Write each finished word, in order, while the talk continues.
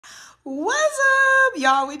What's up,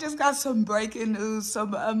 y'all? We just got some breaking news,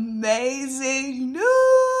 some amazing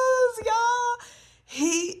news, y'all.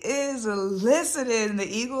 He is listening. The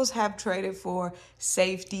Eagles have traded for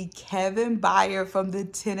safety Kevin Byard from the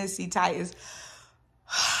Tennessee Titans.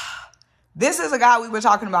 This is a guy we were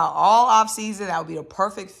talking about all offseason. That would be a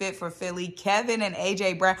perfect fit for Philly. Kevin and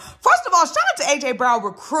A.J. Brown. First of all, shout out to A.J. Brown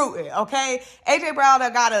recruiting, okay? A.J. Brown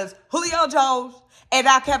that got us Julio Jones and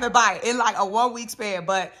now Kevin Byard in like a 1 week span.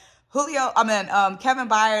 But Kevin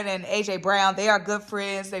Byard and A.J. Brown, they are good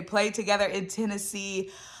friends. They played together in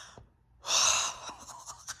Tennessee.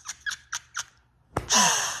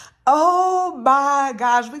 Oh my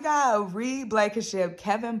gosh, we got Reed Blankenship,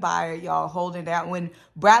 Kevin Byard, y'all, holding down. When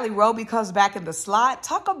Bradley Roby comes back in the slot,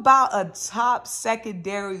 talk about a top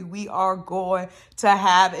secondary we are going to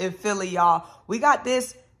have in Philly, y'all. We got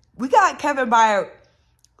Kevin Byard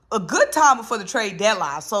a good time before the trade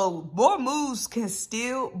deadline, so more moves can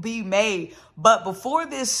still be made. But before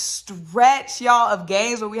this stretch, y'all, of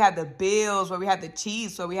games where we had the Bills, where we had the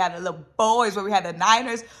Chiefs, where we had the little boys, where we had the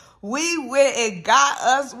Niners, we went and got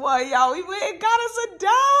us one, y'all. We went and got us a dog,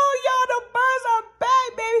 y'all. The Birds are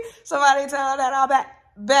back, baby. Somebody tell that I'm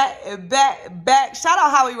back. Shout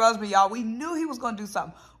out Howie Roseman, y'all. We knew he was going to do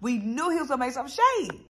something. We knew he was going to make some shade.